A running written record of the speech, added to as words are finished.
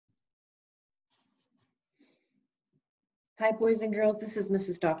Hi, boys and girls. This is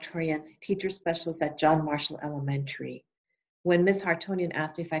Mrs. Doctorian, teacher specialist at John Marshall Elementary. When Miss Hartonian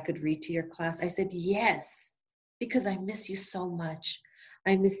asked me if I could read to your class, I said yes, because I miss you so much.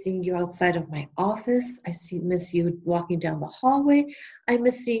 I miss seeing you outside of my office. Miss you walking down the hallway. I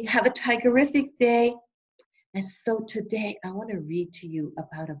miss seeing have a tigerific day. And so today I want to read to you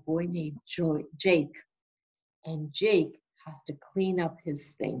about a boy named Jake. And Jake has to clean up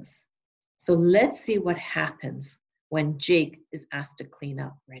his things. So let's see what happens when Jake is asked to clean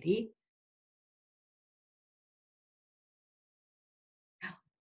up. Ready?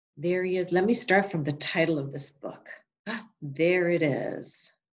 There he is. Let me start from the title of this book. There it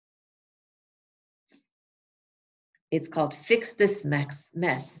is. It's called Fix This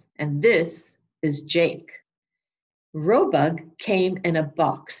Mess, and this is Jake. Robug came in a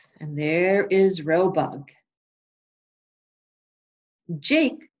box, and there is Robug.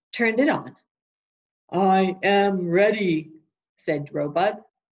 Jake turned it on. I am ready, said Robug.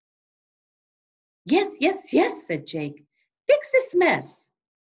 Yes, yes, yes, said Jake. Fix this mess.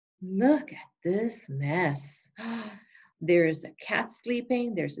 Look at this mess. There's a cat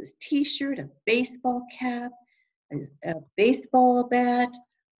sleeping. There's his t-shirt, a baseball cap, a baseball bat,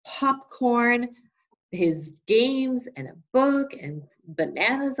 popcorn, his games, and a book, and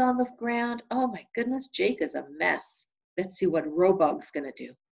bananas on the ground. Oh my goodness, Jake is a mess. Let's see what Robug's gonna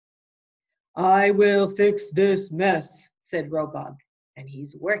do. I will fix this mess, said Robug, and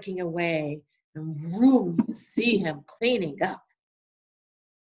he's working away. And vroom, you see him cleaning up.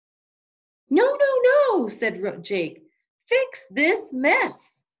 No, no, no, said Jake. Fix this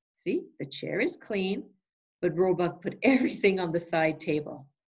mess. See, the chair is clean, but Robug put everything on the side table.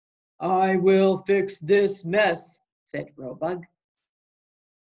 I will fix this mess, said Robug.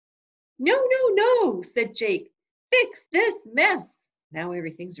 No, no, no, said Jake. Fix this mess. Now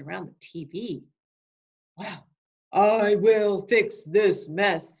everything's around the TV. Wow. I will fix this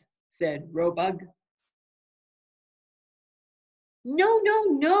mess, said Robug. No, no,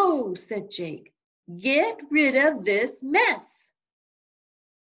 no, said Jake. Get rid of this mess.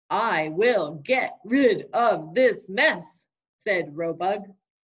 I will get rid of this mess, said Robug.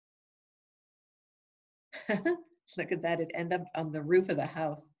 Look at that, it ended up on the roof of the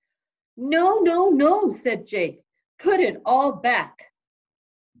house. No, no, no, said Jake. Put it all back.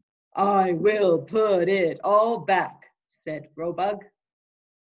 I will put it all back, said Robug.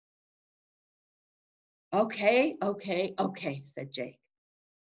 Okay, okay, okay, said Jake.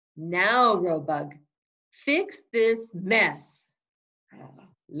 Now, Robug, fix this mess. Oh,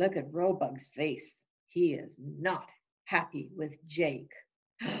 look at Robug's face. He is not happy with Jake.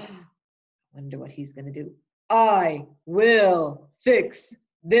 Wonder what he's going to do. I will fix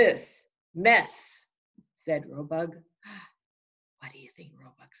this mess, said Robug. What do you think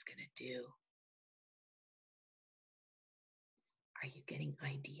Robug's going to do? Are you getting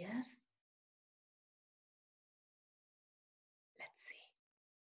ideas? Let's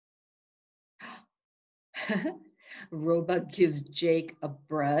see. Robug gives Jake a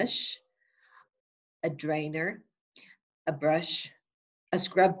brush, a drainer, a brush, a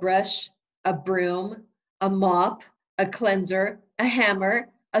scrub brush, a broom, a mop, a cleanser, a hammer,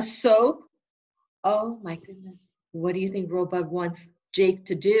 a soap. Oh my goodness. What do you think Robug wants Jake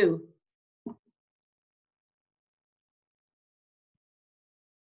to do?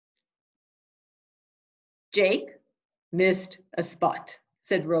 Jake missed a spot,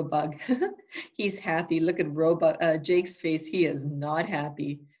 said Robug. He's happy. Look at Jake's face. He is not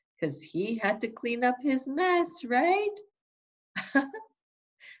happy because he had to clean up his mess, right?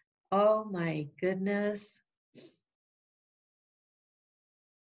 Oh my goodness.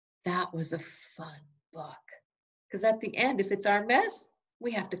 That was a fun book. Because at the end, if it's our mess,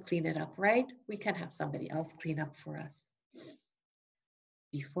 we have to clean it up, right? We can't have somebody else clean up for us.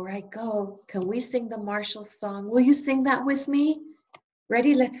 Before I go, can we sing the Marshall song? Will you sing that with me?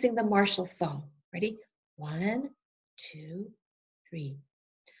 Ready? Let's sing the Marshall song. Ready? 1, 2, 3.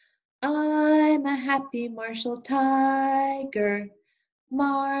 I'm a happy Marshall tiger.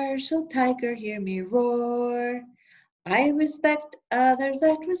 Marshall tiger, hear me roar. I respect others,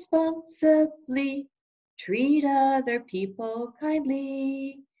 act responsibly, treat other people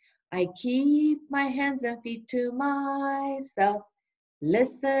kindly. I keep my hands and feet to myself,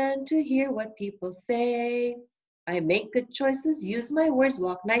 listen to hear what people say. I make good choices, use my words,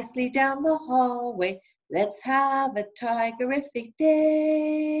 walk nicely down the hallway. Let's have a tigerific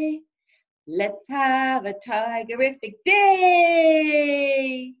day. Let's have a tigerific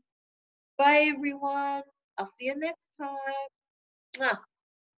day. Bye, everyone. I'll see you next time. Mwah.